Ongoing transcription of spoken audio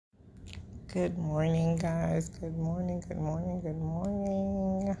Good morning, guys. Good morning, good morning, good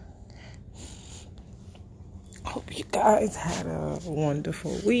morning. Hope you guys had a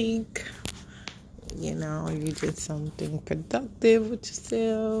wonderful week. You did something productive with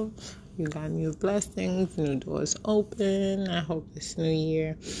yourself. You got new blessings, new doors open. I hope this new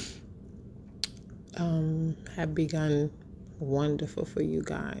year have begun wonderful for you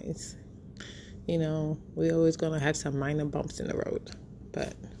guys. We always gonna have some minor bumps in the road,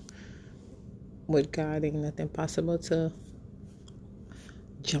 but with God ain't nothing possible to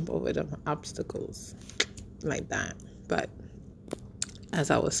jump over them obstacles like that. But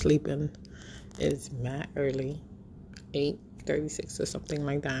as I was sleeping, it's mad early, 8:36 or something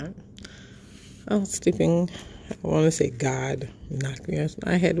like that. I was sleeping. I want to say God knocked me on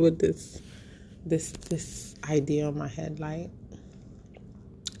my head with this idea on my head. Like,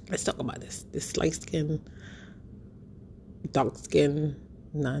 let's talk about this light skin, dark skin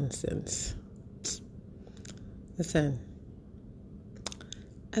nonsense. Listen,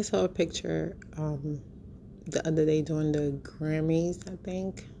 I saw a picture the other day during the Grammys, I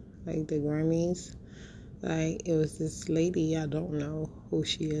think, like the Grammys. Like, it was this lady, I don't know who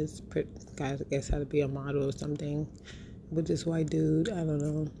she is, I guess had to be a model or something, with this white dude, I don't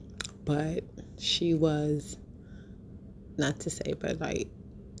know, but she was, not to say, but like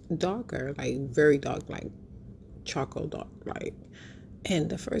darker, like very dark, like charcoal dark, like, and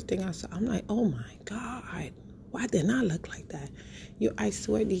the first thing I saw, I'm like, oh my God, why didn't I look like that? I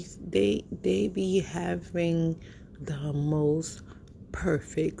swear they be having the most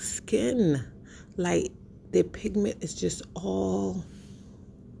perfect skin. Like, the pigment is just all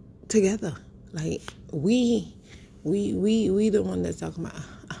together. Like, we the one that's talking about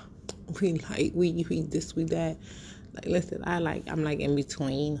we this, we that. Like, listen, I'm like in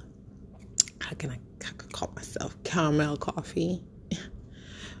between. I could call myself caramel coffee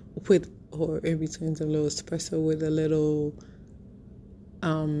or in between some little espresso with a little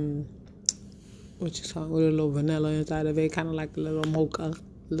with a little vanilla inside of it, kind of like a little mocha,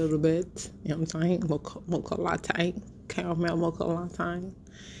 a little bit. You know what I'm saying? Mocha latte, caramel mocha latte.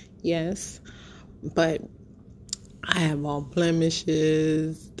 Yes, but I have all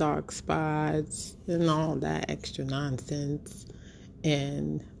blemishes, dark spots, and all that extra nonsense.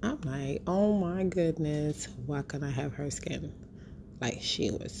 And I'm like, oh my goodness, why can't I have her skin? Like, she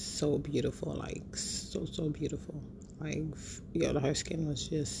was so beautiful, like so beautiful. Like, her skin was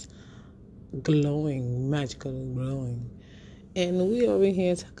just glowing, magically glowing. And we over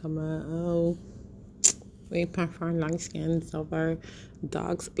here talking about, oh, we prefer light skins over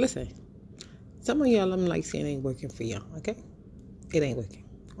dogs. Listen, some of y'all, them light skin ain't working for y'all, okay? It ain't working.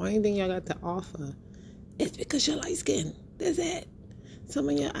 Only thing y'all got to offer is because you're light skin. That's it. Some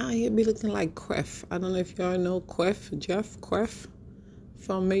of y'all out here be looking like Quef. I don't know if y'all know Quef, Jeff Quef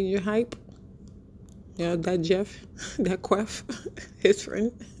from Major Hype. That Jeff, that Quef, his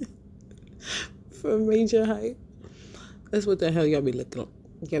friend from Major Hype. That's what the hell y'all be looking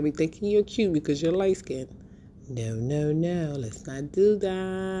like. Y'all be thinking you're cute because you're light skinned. No. Let's not do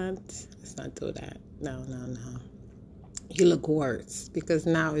that. Let's not do that. No. You look worse because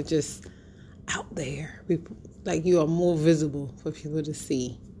now it's just out there. People, like, you are more visible for people to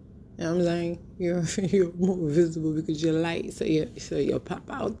see. You know what I'm saying? You're more visible because you're light, so you pop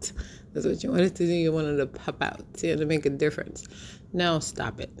out. That's what you wanted to do. You wanted to pop out, to make a difference. No,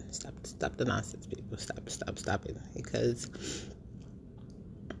 stop it. Stop the nonsense, people. Stop it. Because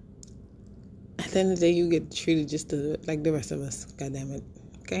at the end of the day, you get treated just like the rest of us. God damn it.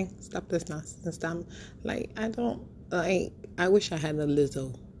 Okay? Stop this nonsense. Stop. Like, I wish I had a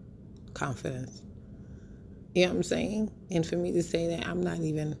Lizzo confidence. You know what I'm saying? And for me to say that I'm not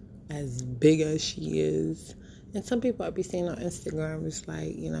even as big as she is. And some people I be seeing on Instagram, it's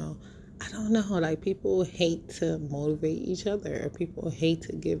like, I don't know, like, people hate to motivate each other, or people hate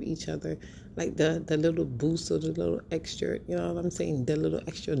to give each other like the little boost or the little extra, you know what I'm saying, the little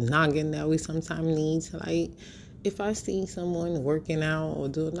extra noggin that we sometimes need to, like, if I see someone working out or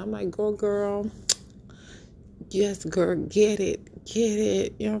doing, I'm like, girl, yes, girl, get it,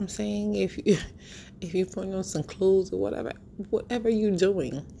 you know what I'm saying? If you put on some clothes or whatever you're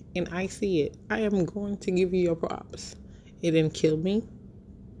doing, and I see it, I am going to give you your props. It didn't kill me.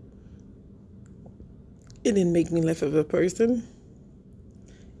 It didn't make me less of a person.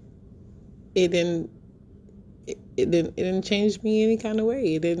 It didn't change me any kind of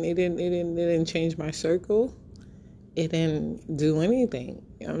way. It didn't change my circle. It didn't do anything.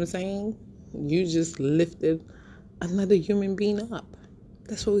 You know what I'm saying? You just lifted another human being up.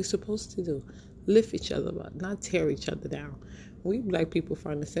 That's what we're supposed to do. Lift each other up, not tear each other down. We black people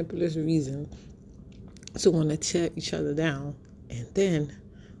find the simplest reason to want to tear each other down. And then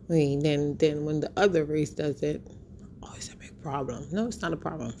Then when the other race does it, oh, it's a big problem. No, it's not a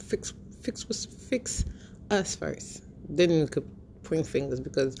problem. Fix us first. Then you could point fingers,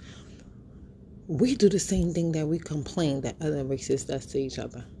 because we do the same thing that we complain that other races does to each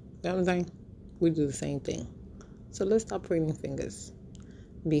other. You know what I'm saying? We do the same thing. So let's stop pointing fingers,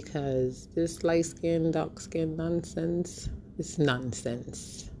 because this light skin, dark skin nonsense is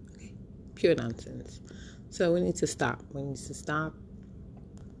nonsense. Okay? Pure nonsense. So we need to stop. We need to stop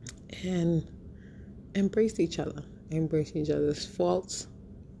and embrace each other. Embrace each other's faults.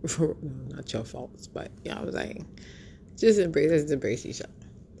 No, not your faults, but you know what I'm saying. Let's embrace each other.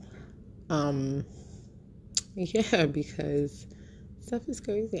 Yeah, because stuff is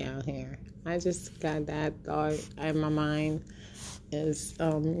crazy out here. I just got that thought in my mind is,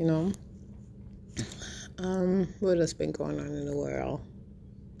 what has been going on in the world?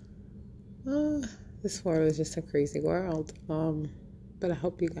 This world is just a crazy world. But I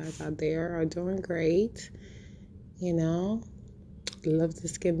hope you guys out there are doing great. Love the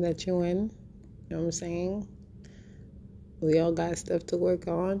skin that you're in. You know what I'm saying? We all got stuff to work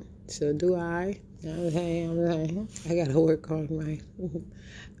on. So do I. You know what I'm saying? I gotta work on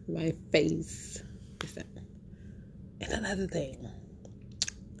my face. And another thing,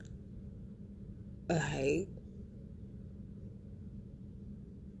 like,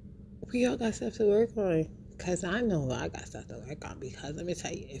 we all got stuff to work on. Because I know I got stuff to work on. Because let me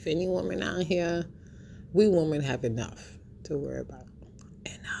tell you, if any woman out here, we women have enough to worry about.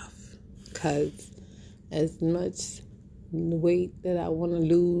 Enough. Because as much weight that I want to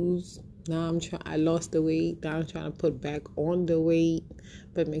lose, now I lost the weight. Now I'm trying to put back on the weight.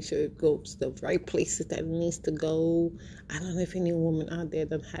 But make sure it goes the right places that it needs to go. I don't know if any woman out there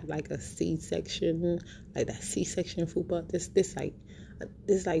done had like a C-section. Like that C-section fupa. This like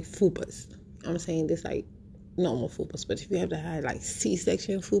fupas. I'm saying this like normal fupas, but if you have to have like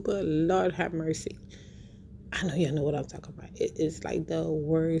C-section fupa, Lord have mercy. I know y'all know what I'm talking about. It is like the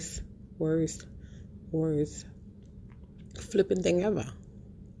worst flipping thing ever.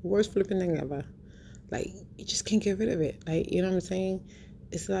 Worst flipping thing ever. Like, you just can't get rid of it. Like, you know what I'm saying?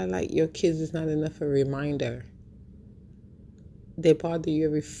 It's not like your kids is not enough of a reminder. They bother you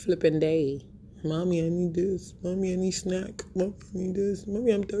every flipping day. Mommy, I need this. Mommy, I need snack. Mommy, I need this.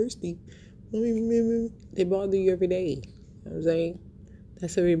 Mommy, I'm thirsty. Mommy. They bother you every day. You know what I'm saying?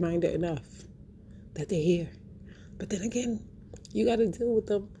 That's a reminder enough that they're here. But then again, you got to deal with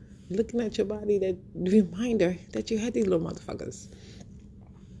them looking at your body, that reminder that you had these little motherfuckers.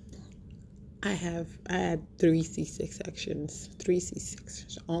 I had 3 C-sections. 3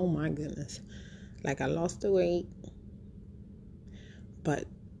 C-sections. Oh my goodness. Like, I lost the weight. But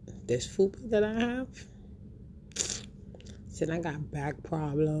this fupa that I have, then I got back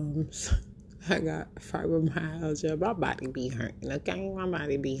problems. I got fibromyalgia. My body be hurting, okay? My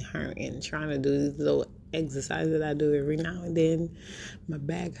body be hurting. Trying to do these little exercises that I do every now and then. My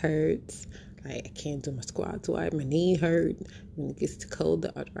back hurts. Like, I can't do my squats right. My knee hurt. When it gets too cold,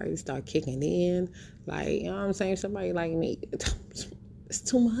 the arthritis start kicking in. Like, you know what I'm saying? Somebody like me, it's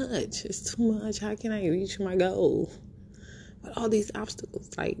too much. It's too much. How can I reach my goal? But all these obstacles,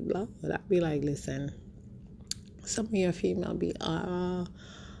 like, Lord, I'd be like, listen, some of your female be,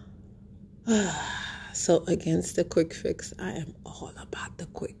 so against the quick fix. I am all about the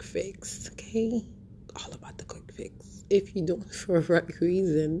quick fix, okay? All about the quick fix. If you're doing it for a right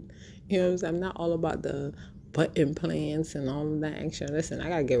reason, you know what I'm saying? I'm not all about the butt implants and all of that extra. Listen, I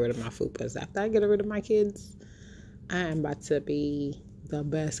gotta get rid of my fupas. After I get rid of my kids, I am about to be the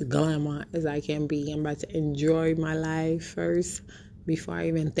best glamour as I can be. I'm about to enjoy my life first before I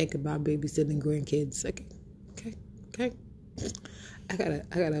even think about babysitting grandkids. Okay. I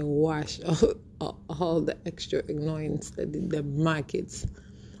gotta wash all the extra annoyance that my kids.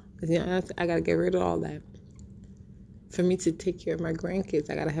 I gotta get rid of all that. For me to take care of my grandkids,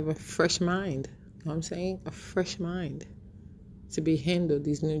 I gotta have a fresh mind. You know what I'm saying? A fresh mind to be handled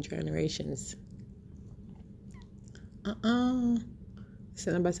these new generations.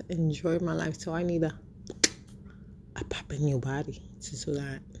 So I'm about to enjoy my life, so I need a popping new body to do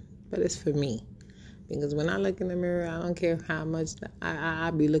that. But it's for me. Because when I look in the mirror, I don't care how much I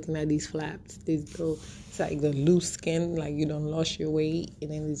be looking at these flaps. These little, it's like the loose skin, like you don't lost your weight.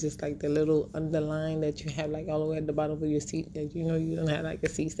 And then it's just like the little underline that you have like all the way at the bottom of your seat that you know you don't have like a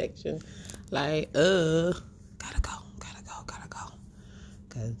C-section. Like, gotta go.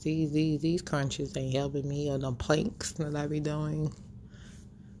 Because these crunches ain't helping me, or the planks that I be doing.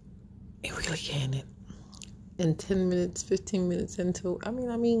 It really can't. In 10 minutes, 15 minutes into, I'm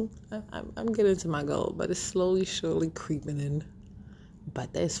getting to my goal, but it's slowly, surely creeping in.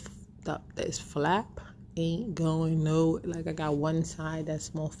 But there's flap. ain't going no, like I got one side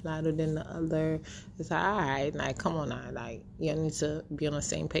that's more flatter than the other. It's like, all right, like come on now, like you need to be on the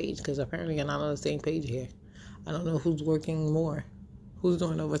same page, because apparently you're not on the same page here. I don't know who's working more, who's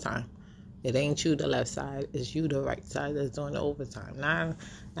doing overtime. It ain't you, the left side. It's you, the right side, that's doing the overtime. Now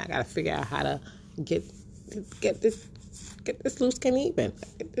I gotta figure out how to get this loose can even.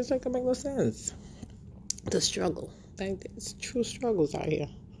 This ain't gonna make no sense. The struggle, like it's true struggles out here.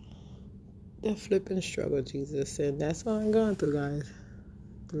 The flipping struggle, Jesus, and that's what I'm going through, guys.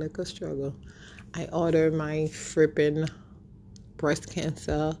 Like a struggle. I ordered my frippin' breast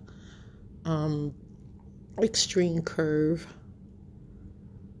cancer, extreme curve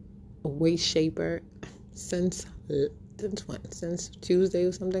waist shaper since when? Since Tuesday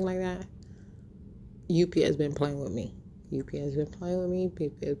or something like that. UP has been playing with me. UP has been playing with me. UP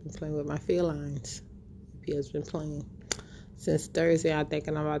has been playing with my felines. UP has been playing. Since Thursday, I'm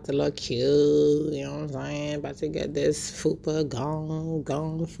thinking I'm about to look cute, you know what I'm saying? About to get this fupa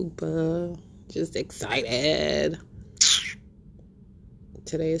gone fupa. Just excited.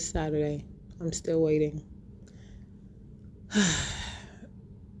 Today is Saturday. I'm still waiting.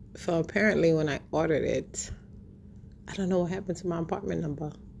 So apparently when I ordered it, I don't know what happened to my apartment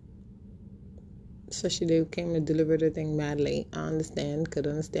number. Especially they came to deliver the thing mad late. I could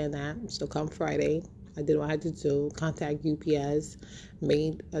understand that. So come Friday, I did what I had to do. Contact UPS,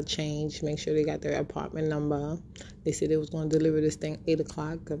 made a change, make sure they got their apartment number. They said they was going to deliver this thing 8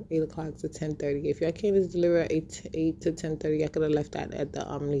 o'clock, from 8 o'clock to 10:30. If y'all can't just deliver at 8 to 10:30, I could have left that at the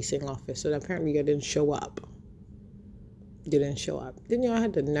leasing office. So apparently you didn't show up. Then y'all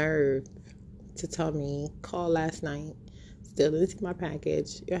had the nerve to tell me, call last night, still didn't see my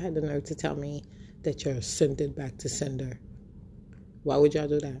package. Y'all had the nerve to tell me that you're sent it back to sender. Why would y'all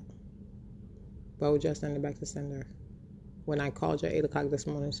do that? Why would y'all send it back to sender? When I called you at 8 o'clock this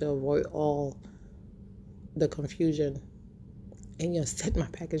morning to avoid all the confusion, and you said my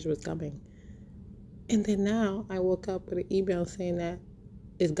package was coming. And then now I woke up with an email saying that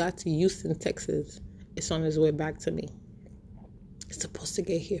it's got to Houston, Texas. It's on its way back to me. It's supposed to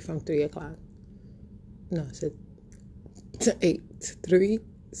get here from 3 o'clock. No, it's at 8 to 3.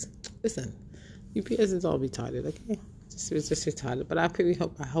 Listen, UPS is all retarded, okay? It's just retarded. But I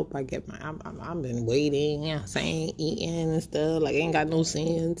hope I get my. I've been waiting, you know, saying, eating and stuff. Like, ain't got no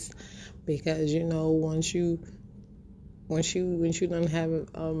sense, because you know once you don't have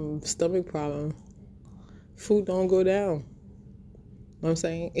a stomach problem, food don't go down. You know what I'm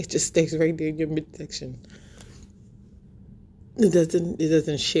saying? It just stays right there in your midsection. It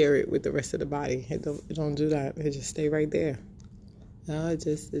doesn't share it with the rest of the body. It don't do that. It just stay right there. No, it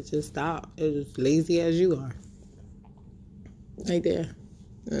just stop. It's as lazy as you are. Right there.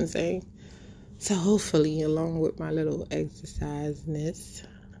 You know what I'm saying? So hopefully, along with my little exercise-ness,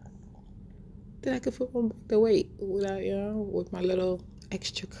 that I could put on back the weight without, with my little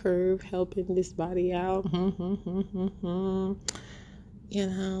extra curve helping this body out.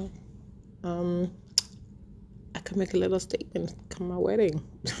 I could make a little statement come my wedding.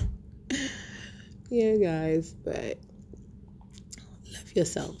 Yeah, guys, but love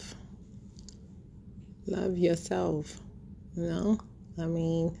yourself. Love yourself. You know, I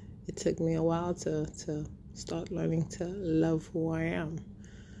mean, it took me a while to start learning to love who I am,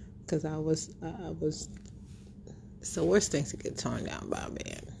 because I was it's the worst thing to get torn down by a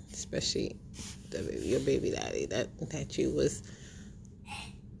man, especially your baby daddy that you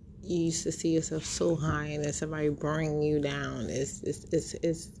used to see yourself so high, and then somebody bring you down. It's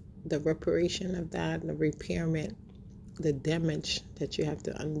the reparation of that, the repairment, the damage that you have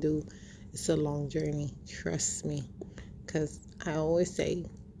to undo. It's a long journey, trust me. Because I always say,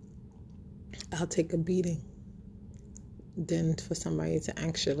 I'll take a beating than for somebody to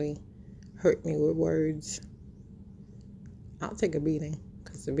actually hurt me with words. I'll take a beating,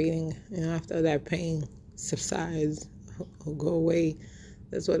 because the beating, after that pain subsides or go away,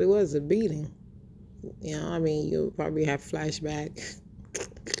 that's what it was, a beating. You'll probably have flashback,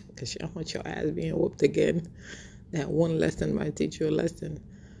 because you don't want your ass being whooped again. That one lesson might teach you a lesson.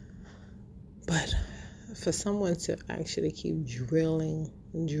 But for someone to actually keep drilling,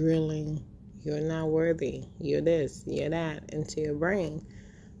 you're not worthy, you're this, you're that, into your brain,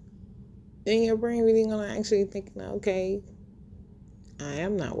 then your brain really gonna actually think, okay, I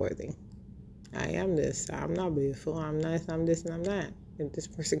am not worthy. I am this. I'm not beautiful. I'm nice. I'm this and I'm that. If this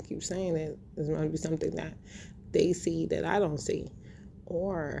person keeps saying it, there's going to be something that they see that I don't see.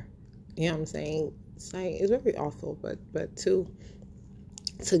 Or, you know what I'm saying? It's very awful, but to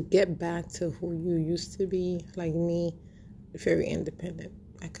get back to who you used to be, like me, very independent.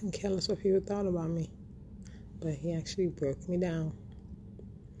 I couldn't care less what people thought about me. But he actually broke me down.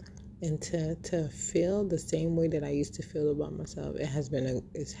 And to feel the same way that I used to feel about myself, it has been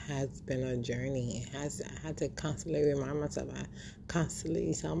a journey. I had to constantly remind myself. I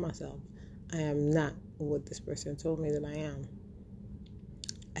constantly tell myself, I am not what this person told me that I am.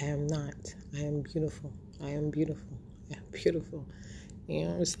 I am not. I am beautiful. I am beautiful. I am beautiful. You know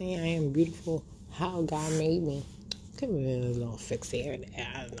what I'm saying? I am beautiful. How God made me. Come here, a little fix here and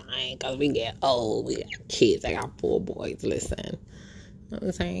there. Because we get old. We got kids. I got 4 boys. Listen. You know what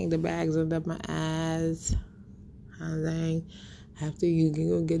I'm saying? The bags under my eyes. I'm saying, after you can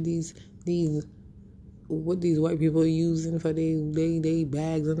go get these what these white people are using for they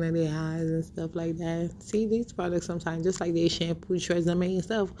bags under their eyes and stuff like that. See, these products sometimes, just like they shampoo, Tresemme and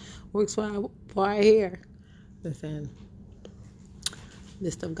stuff, works for our hair. Listen,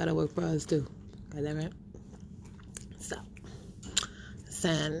 this stuff gotta work for us too. Got that right? So,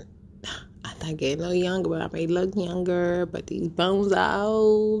 listen, I'm not getting no younger, but I may look younger, but these bones are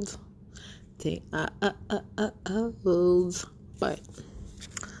old. They are old. But,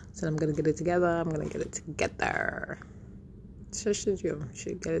 so I'm going to get it together. So should you.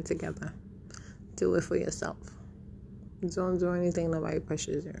 Should get it together. Do it for yourself. Don't do anything nobody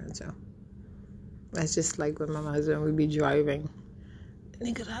pressures you into. That's just like when my husband would be driving.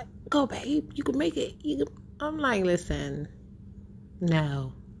 Nigga, like, go babe, you can make it. I'm like, listen,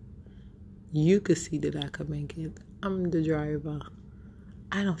 no. You could see that I could make it. I'm the driver.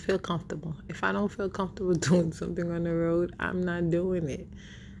 I don't feel comfortable. If I don't feel comfortable doing something on the road, I'm not doing it.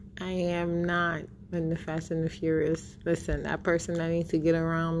 I am not in the Fast and the Furious. Listen, that person that needs to get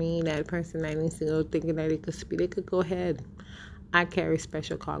around me, that person that needs to go thinking that it could speed, they could go ahead. I carry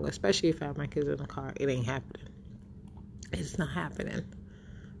special cargo, especially if I have my kids in the car. It ain't happening. It's not happening.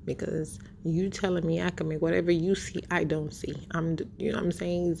 Because you telling me I can make whatever you see, I don't see. You know what I'm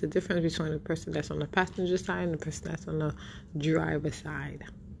saying? There's a difference between the person that's on the passenger side and the person that's on the driver's side.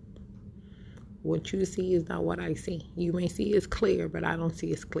 What you see is not what I see. You may see it's clear, but I don't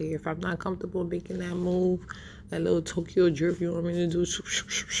see it's clear. If I'm not comfortable making that move, that little Tokyo drift you want me to do,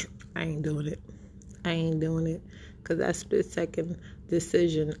 I ain't doing it. Because that split-second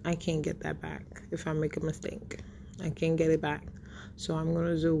decision, I can't get that back if I make a mistake. I can't get it back. So I'm going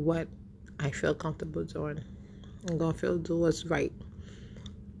to do what I feel comfortable doing. I'm going to do what's right.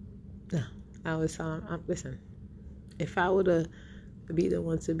 No, I always tell them, listen, if I were to be the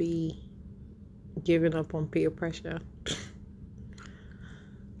one to be giving up on peer pressure,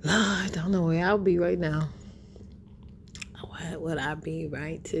 I don't know where I'll be right now. What would I be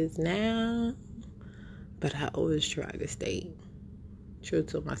right is now? But I always try to stay true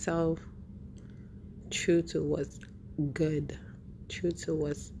to myself, true to what's good, true to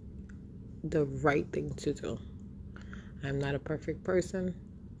what's the right thing to do. I'm not a perfect person,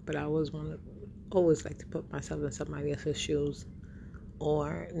 but I always like to put myself in somebody else's shoes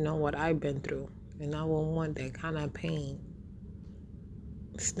or know what I've been through. And I won't want that kind of pain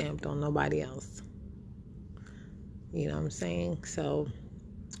stamped on nobody else. You know what I'm saying? So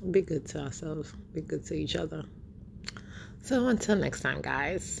be good to ourselves. Be good to each other. So until next time,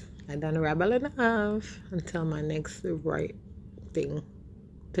 guys. I done rabble enough. Until my next right thing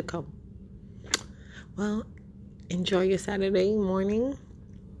to come. Well, enjoy your Saturday morning.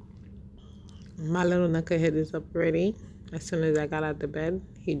 My little knucklehead is up already. As soon as I got out the bed,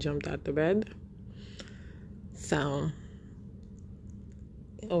 he jumped out the bed. So,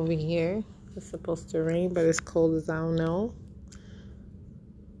 over here, it's supposed to rain, but it's cold as I don't know.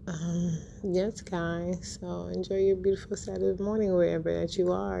 Yes, guys. So, enjoy your beautiful Saturday morning wherever that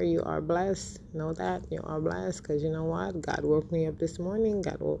you are. You are blessed. Know that. You are blessed because you know what? God woke me up this morning.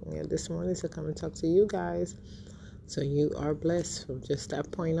 To come and talk to you guys. So you are blessed from just that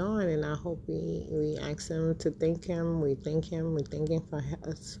point on, and I hope we ask him to thank him. We thank him for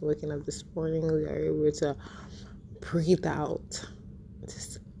us waking up this morning. We are able to breathe out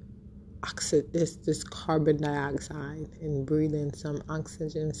this carbon dioxide and breathe in some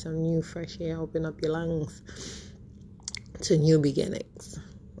oxygen, some new fresh air, open up your lungs to new beginnings.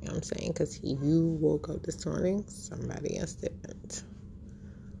 You know what I'm saying? Because you woke up this morning, somebody else didn't.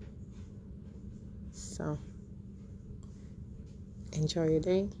 So enjoy your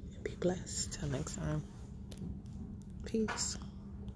day and be blessed. Till next time. Peace.